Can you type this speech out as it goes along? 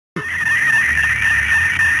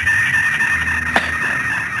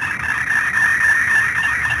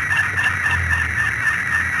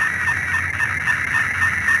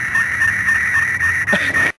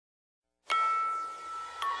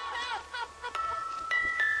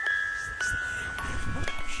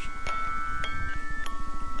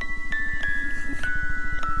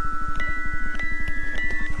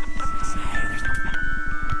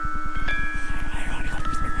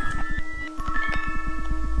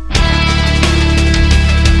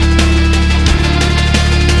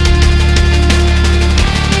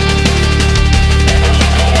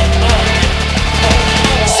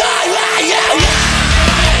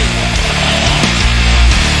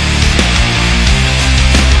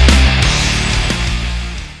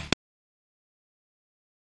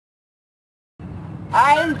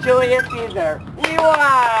Julius Caesar. We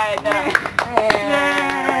won!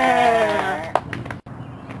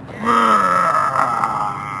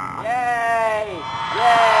 Yay!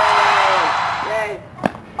 Yay! Yay!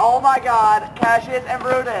 Oh my God, Cassius and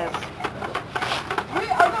Brutus. We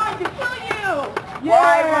are going to kill you!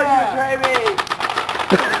 Why would you betray me?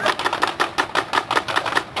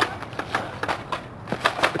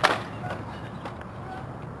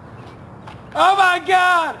 Oh my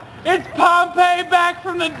God! It's Pompey back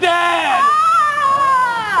from the dead!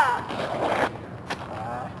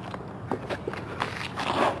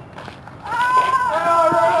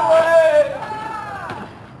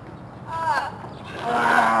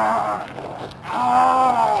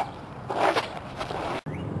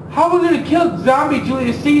 How are we gonna kill zombie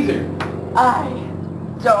Julius Caesar? I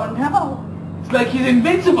don't know. It's like he's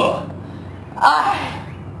invincible. I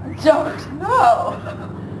don't know.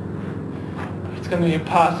 It's gonna be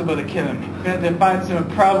impossible to kill him. We're gonna have to find some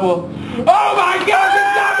improbable... Oh my God!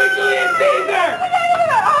 It's zombie Julius Caesar!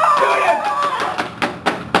 Shoot him!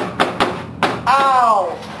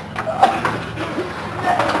 Ow!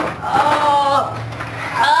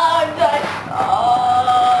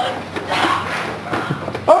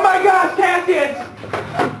 Oh my gosh, Cassius!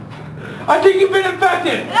 I think you've been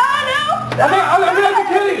infected! No! I'm gonna have to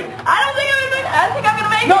kill you! I don't think I'm gonna. I think I'm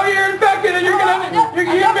gonna make it. No, you're infected and you're gonna be a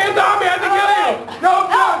zombie! I have to kill you! No!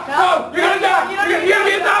 You're gonna die! You're gonna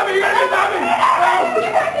be a zombie! You're gonna be a zombie!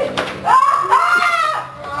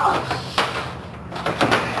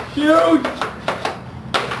 Shoot!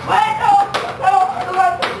 Wait, no!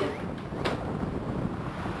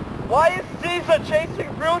 Why is Caesar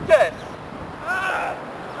chasing Brutus?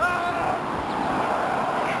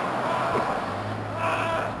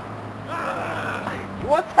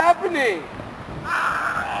 What's happening?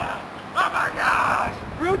 Oh my gosh!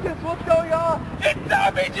 Brutus, what's going on? It's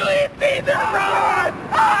zombie Julius Caesar! Run!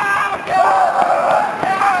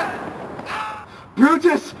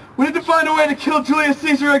 Brutus, we need to find a way to kill Julius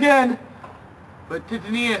Caesar again. But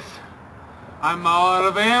Titanius, I'm all out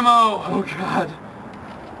of ammo. Oh God.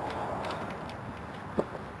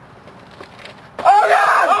 Oh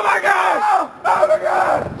God! Oh my God! Oh my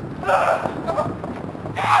God!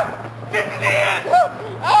 Titanius!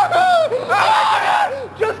 Oh my God!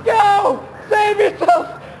 Just go! Save yourself!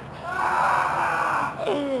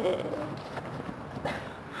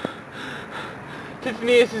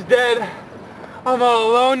 Titanius is dead. I'm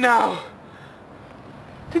all alone now.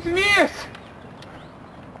 Titanius!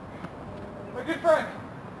 My good friend,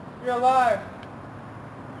 you're alive.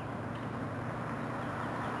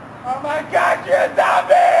 Oh my God, you're a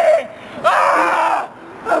zombie! Ah!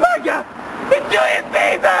 Oh my God! It's Julius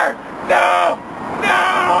Caesar! No! No!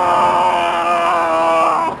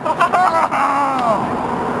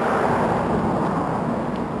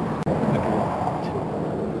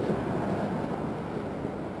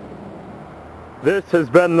 This has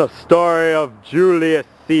been the story of Julius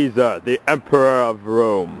Caesar, the Emperor of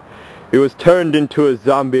Rome. He was turned into a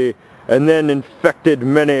zombie and then infected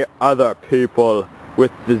many other people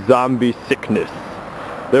with the zombie sickness.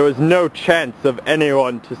 There was no chance of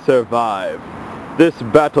anyone to survive. This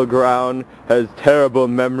battleground has terrible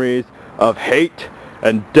memories of hate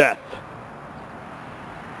and death.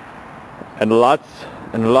 And lots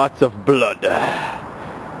of blood.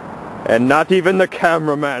 And not even the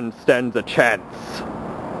cameraman stands a chance.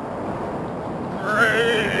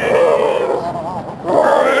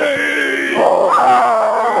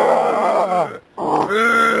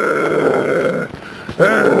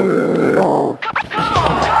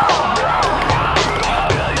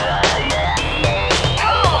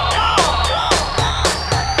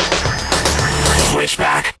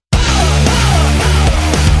 Switchback.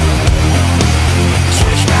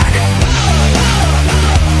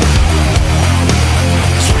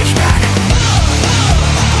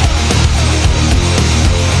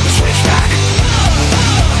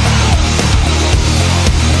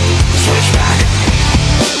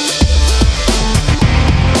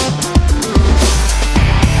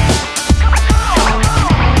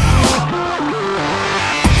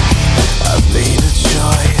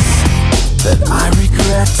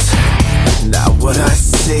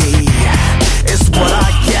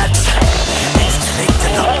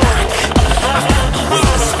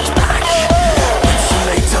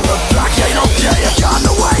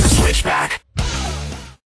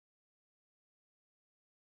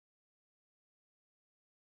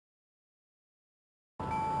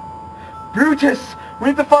 Brutus, we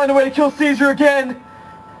need to find a way to kill Caesar again.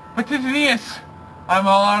 But Titanius, I'm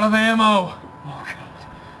all out of ammo. Oh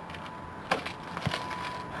God.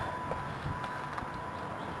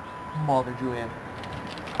 Mother Julian.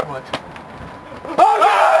 What? Oh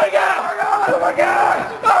my god! Oh my god!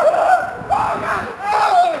 Oh god!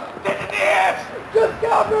 Oh! Yes! Just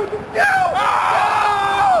go, dude! Just go!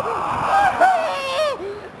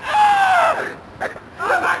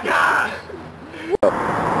 Oh my god!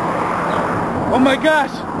 Oh my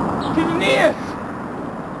gosh! Aeneas!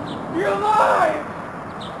 You're alive!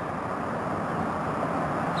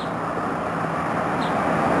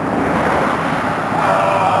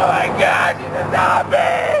 Oh my god, she's a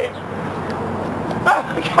zombie! Oh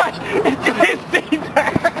my gosh, it's Julius Caesar!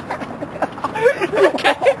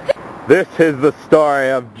 This is the story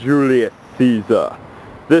of Julius Caesar.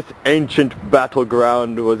 This ancient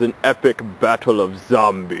battleground was an epic battle of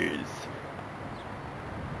zombies.